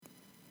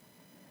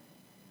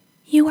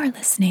You are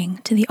listening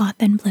to the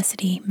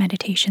Authenticity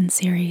Meditation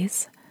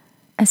Series,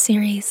 a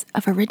series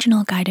of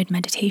original guided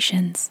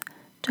meditations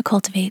to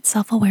cultivate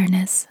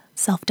self-awareness,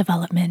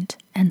 self-development,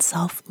 and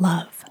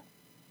self-love.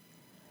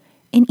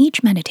 In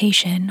each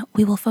meditation,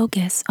 we will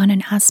focus on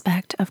an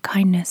aspect of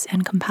kindness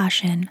and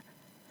compassion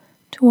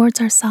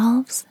towards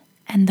ourselves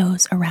and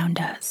those around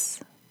us.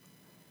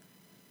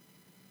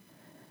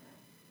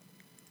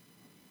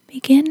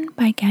 Begin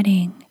by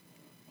getting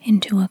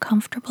into a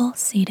comfortable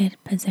seated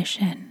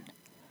position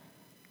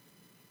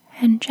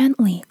and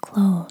gently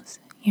close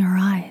your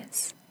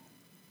eyes.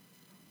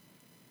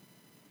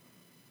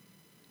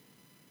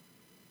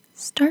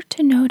 Start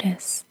to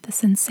notice the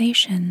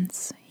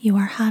sensations you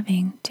are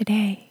having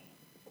today.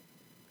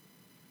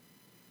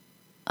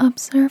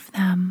 Observe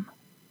them,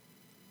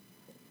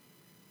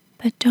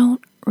 but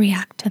don't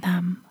react to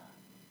them.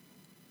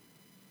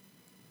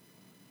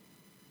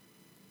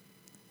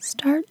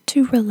 Start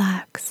to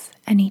relax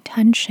any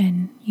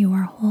tension you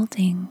are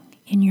holding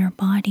in your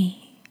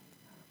body.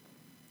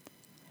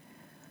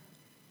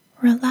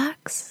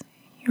 Relax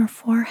your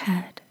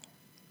forehead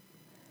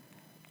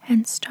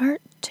and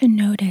start to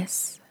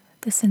notice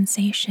the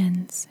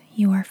sensations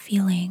you are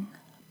feeling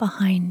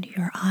behind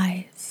your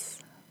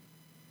eyes.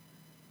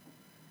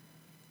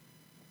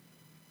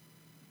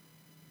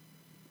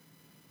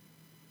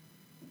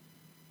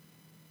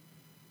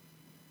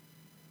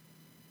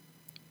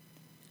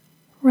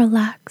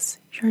 Relax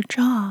your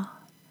jaw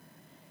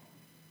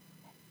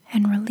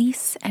and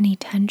release any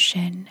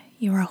tension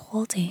you are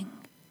holding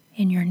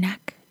in your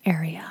neck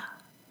area.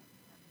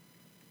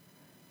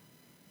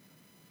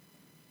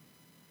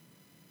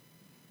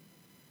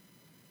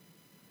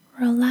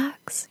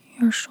 Relax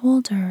your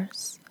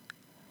shoulders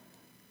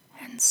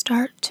and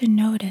start to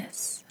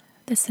notice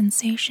the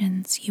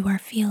sensations you are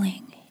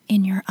feeling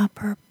in your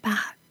upper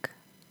back.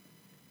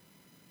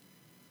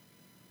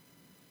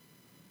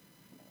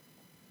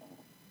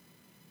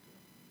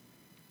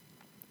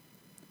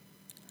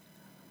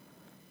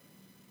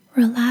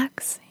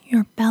 Relax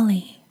your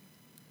belly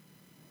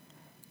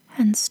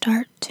and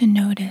start to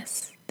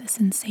notice the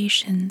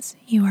sensations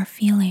you are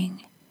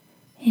feeling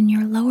in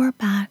your lower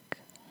back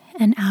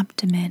and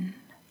abdomen.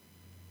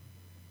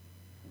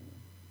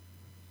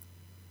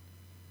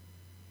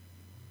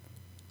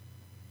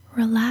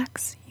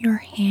 Relax your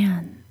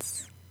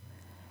hands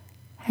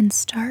and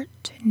start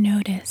to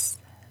notice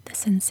the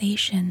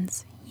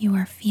sensations you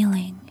are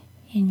feeling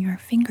in your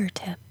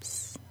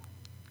fingertips.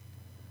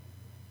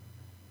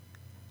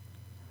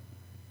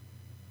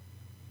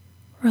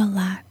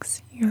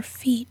 Relax your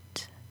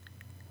feet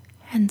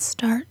and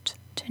start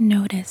to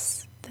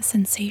notice the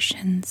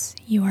sensations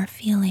you are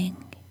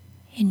feeling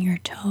in your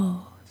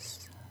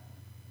toes.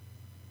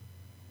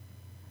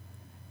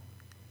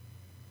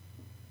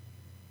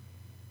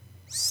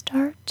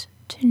 Start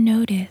to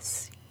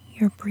notice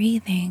your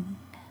breathing.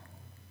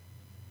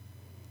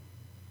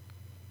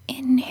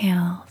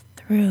 Inhale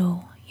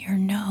through your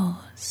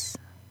nose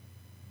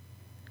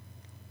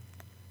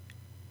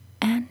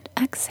and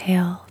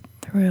exhale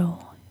through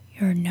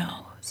your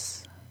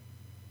nose.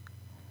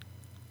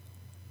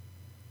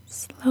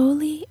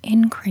 Slowly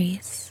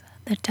increase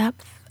the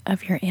depth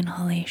of your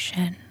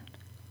inhalation.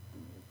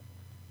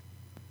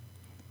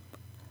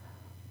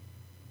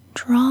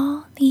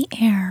 Draw the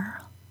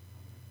air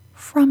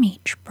from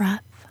each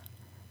breath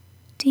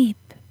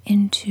deep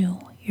into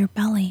your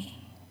belly.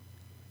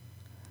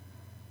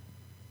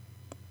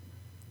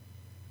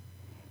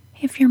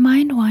 If your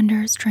mind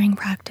wanders during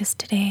practice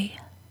today,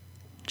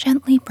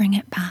 gently bring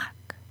it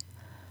back,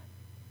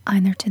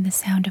 either to the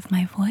sound of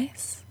my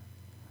voice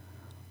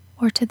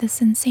or to the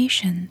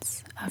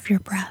sensations of your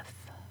breath.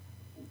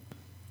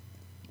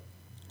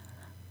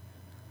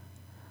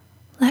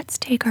 Let's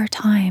take our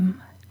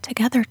time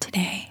together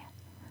today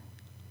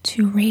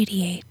to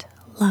radiate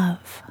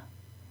love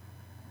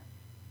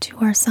to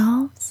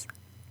ourselves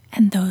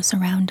and those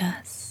around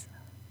us.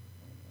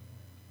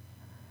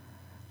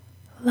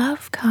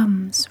 Love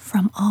comes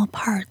from all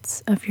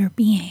parts of your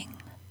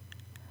being,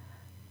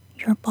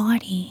 your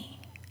body,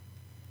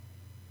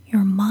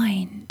 your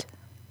mind,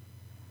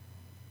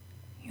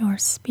 your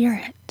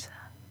spirit,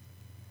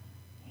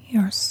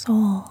 your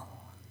soul.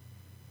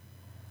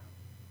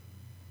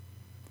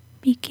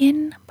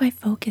 Begin by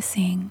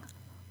focusing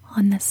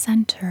on the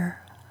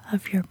center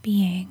of your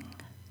being,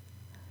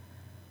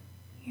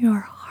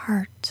 your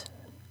heart.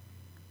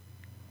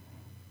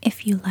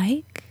 If you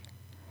like,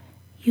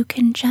 you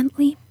can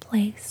gently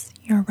place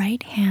your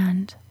right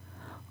hand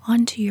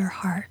onto your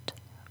heart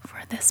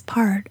for this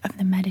part of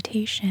the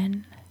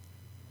meditation.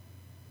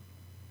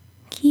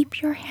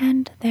 Keep your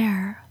hand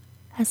there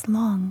as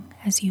long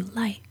as you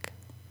like.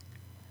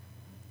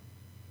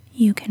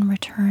 You can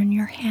return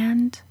your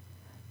hand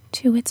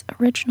to its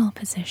original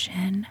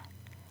position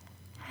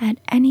at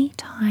any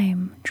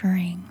time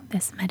during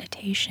this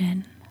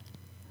meditation.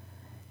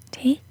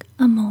 Take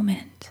a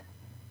moment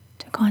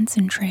to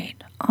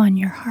concentrate on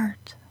your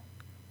heart.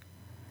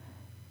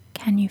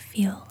 Can you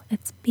feel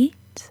its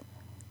beat?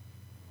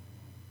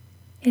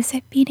 Is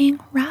it beating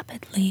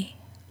rapidly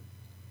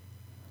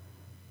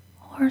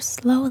or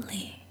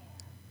slowly,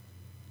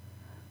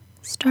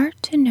 start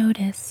to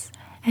notice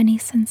any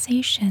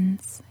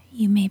sensations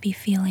you may be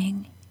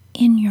feeling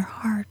in your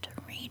heart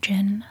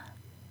region.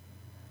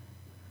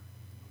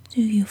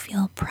 Do you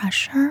feel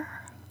pressure?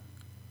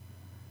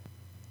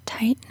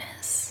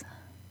 Tightness?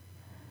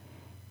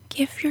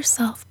 Give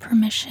yourself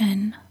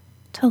permission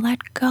to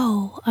let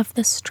go of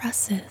the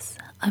stresses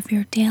of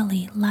your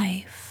daily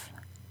life.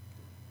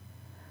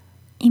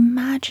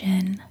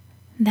 Imagine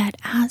that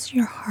as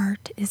your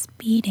heart is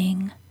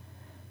beating,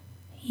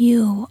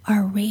 you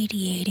are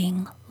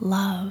radiating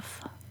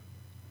love.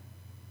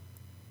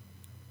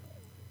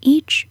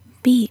 Each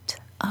beat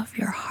of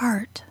your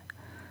heart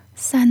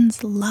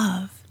sends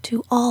love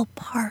to all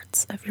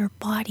parts of your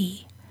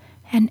body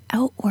and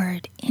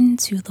outward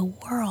into the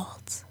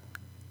world.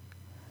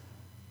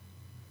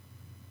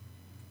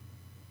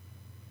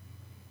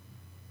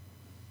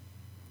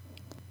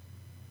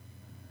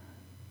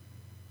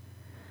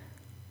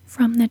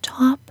 From the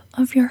top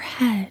of your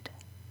head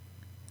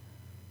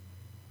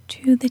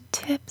to the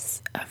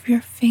tips of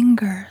your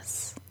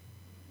fingers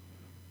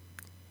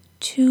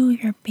to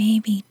your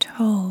baby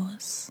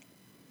toes,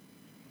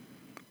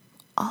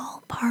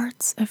 all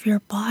parts of your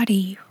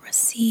body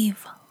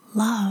receive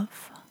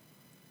love.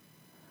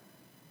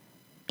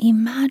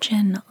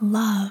 Imagine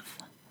love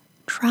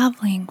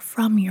traveling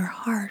from your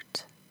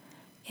heart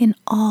in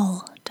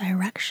all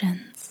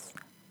directions.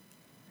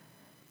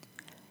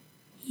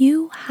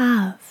 You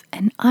have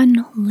an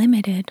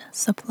unlimited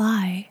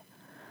supply,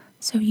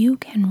 so you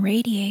can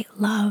radiate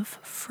love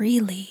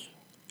freely.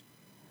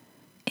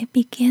 It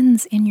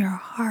begins in your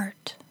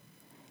heart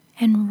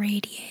and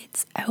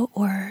radiates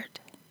outward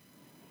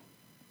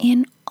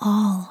in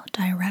all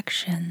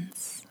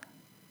directions.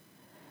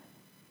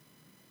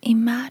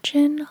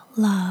 Imagine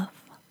love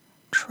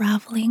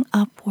traveling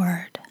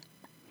upward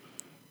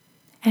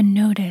and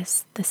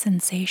notice the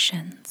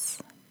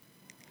sensations.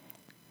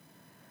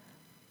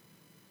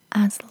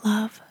 As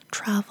love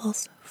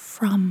travels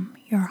from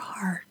your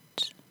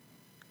heart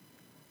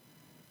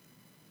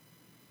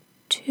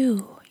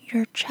to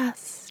your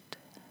chest,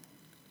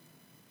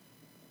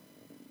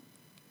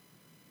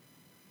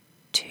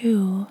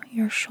 to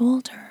your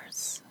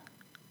shoulders,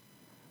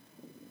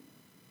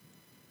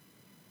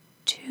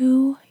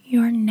 to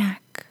your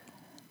neck,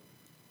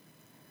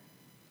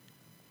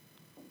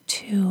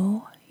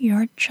 to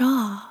your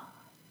jaw.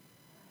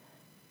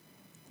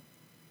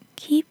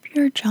 Keep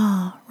your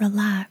jaw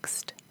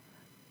relaxed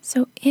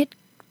so it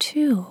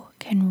too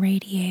can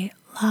radiate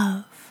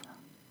love.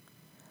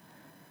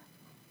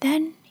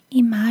 Then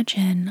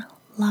imagine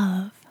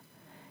love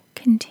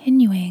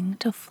continuing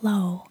to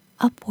flow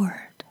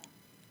upward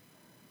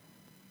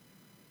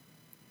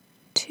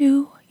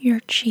to your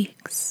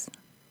cheeks,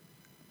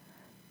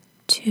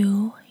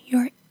 to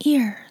your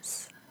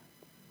ears,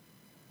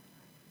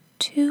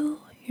 to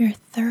your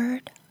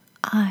third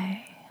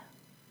eye,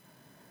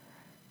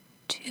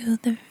 to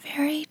the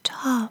very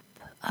top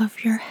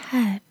of your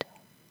head.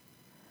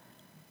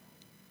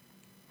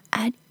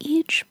 At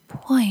each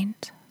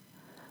point,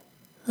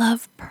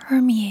 love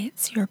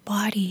permeates your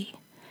body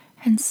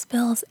and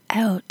spills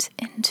out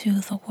into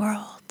the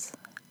world.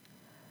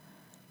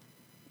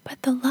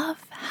 But the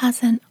love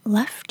hasn't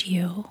left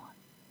you.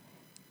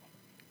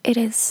 It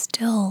is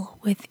still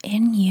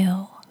within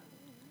you.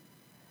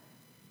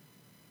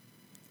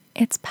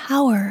 Its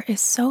power is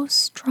so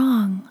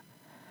strong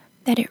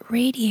that it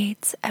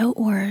radiates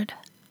outward,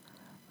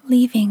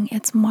 leaving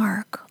its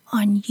mark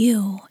on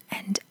you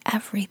and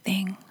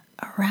everything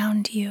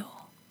around you.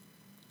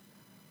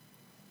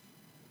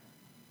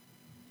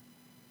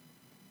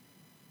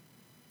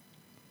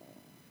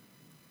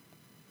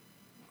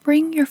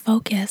 Bring your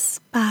focus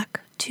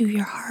back to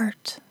your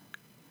heart.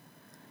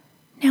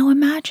 Now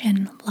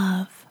imagine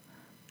love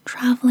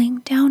traveling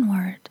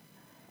downward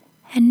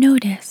and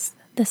notice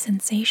the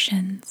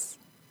sensations.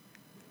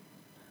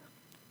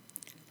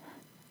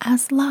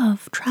 As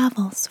love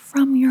travels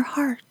from your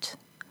heart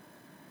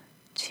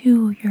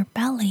to your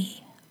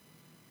belly,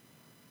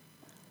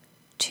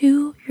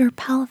 to your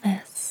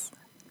pelvis,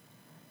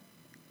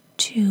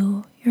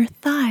 to your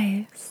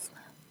thighs,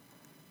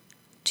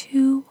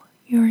 to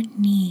your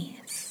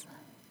knees,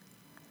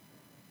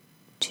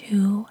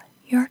 to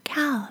your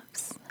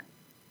calves,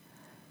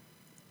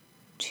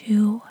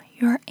 to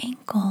your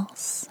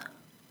ankles,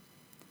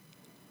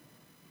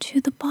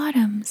 to the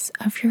bottoms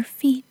of your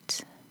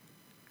feet,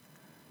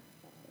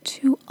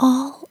 to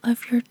all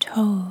of your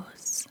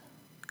toes.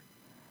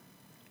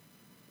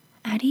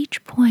 At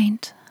each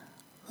point,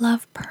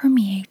 love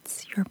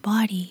permeates your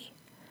body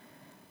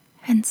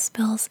and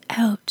spills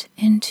out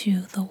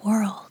into the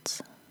world.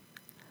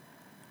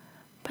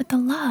 But the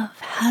love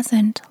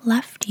hasn't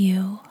left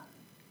you.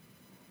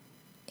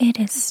 It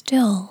is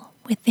still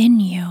within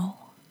you.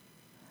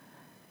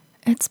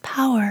 Its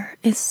power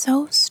is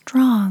so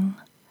strong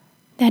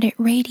that it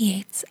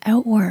radiates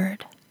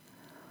outward,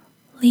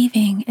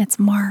 leaving its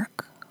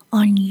mark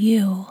on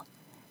you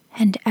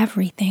and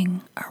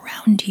everything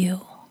around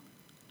you.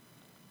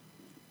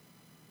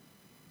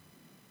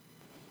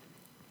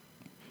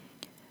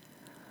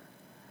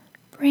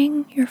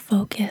 bring your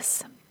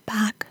focus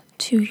back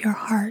to your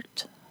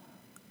heart.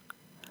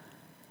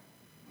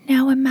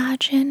 Now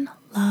imagine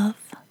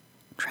love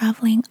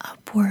traveling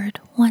upward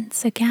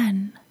once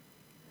again.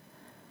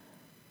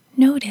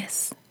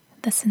 Notice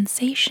the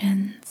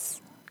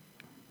sensations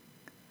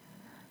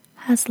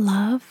as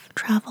love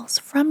travels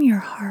from your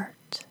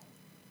heart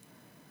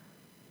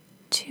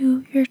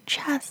to your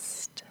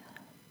chest,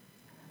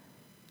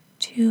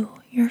 to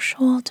your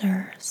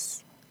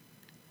shoulders.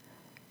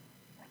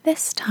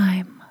 This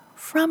time,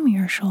 from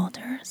your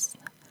shoulders,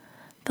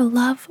 the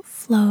love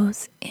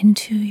flows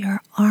into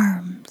your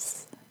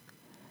arms.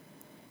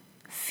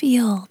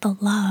 Feel the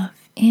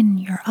love in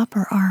your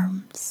upper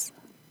arms,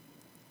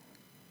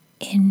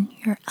 in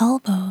your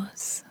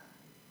elbows,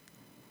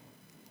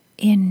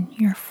 in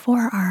your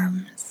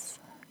forearms,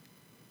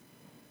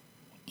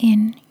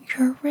 in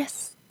your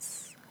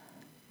wrists,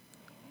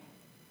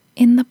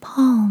 in the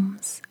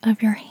palms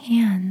of your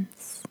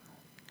hands,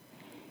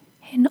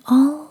 in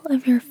all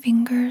of your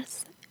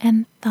fingers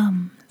and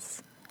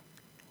thumbs.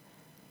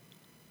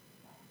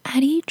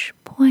 At each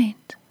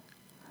point,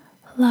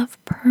 love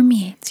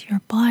permeates your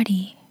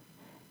body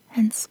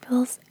and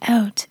spills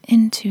out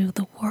into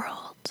the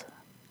world.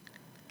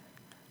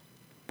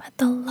 But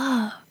the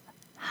love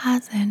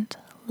hasn't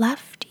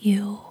left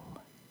you.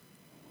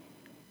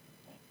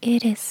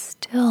 It is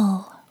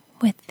still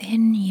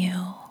within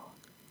you.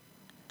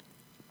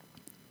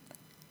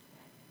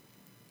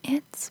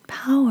 Its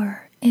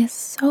power is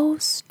so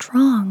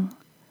strong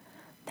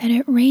that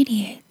it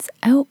radiates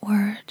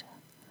outward,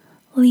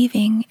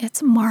 leaving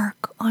its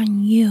mark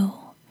on you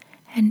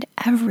and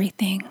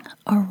everything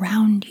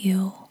around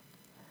you.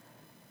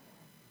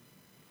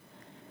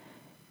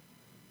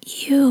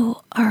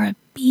 You are a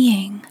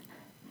being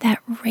that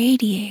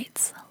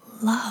radiates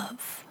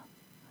love.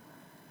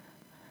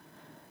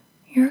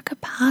 Your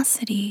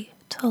capacity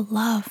to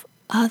love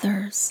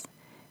others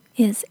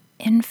is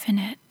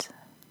infinite.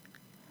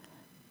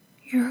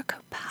 Your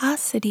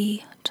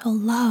capacity to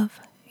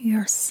love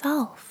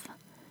yourself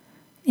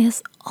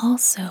is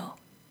also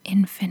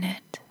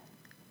infinite.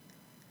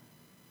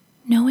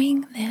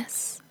 Knowing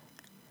this,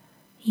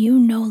 you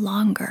no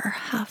longer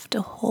have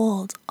to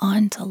hold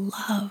on to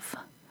love.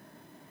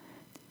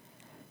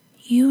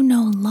 You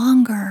no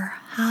longer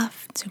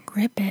have to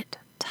grip it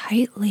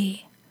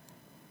tightly.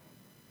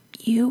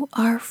 You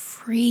are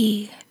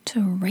free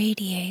to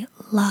radiate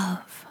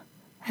love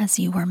as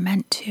you were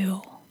meant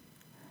to.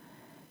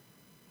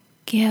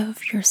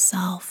 Give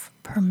yourself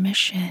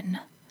permission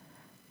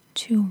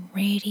to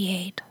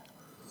radiate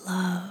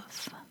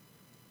love.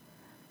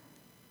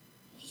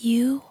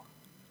 You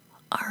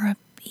are a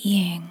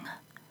being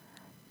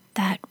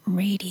that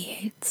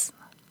radiates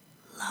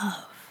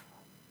love.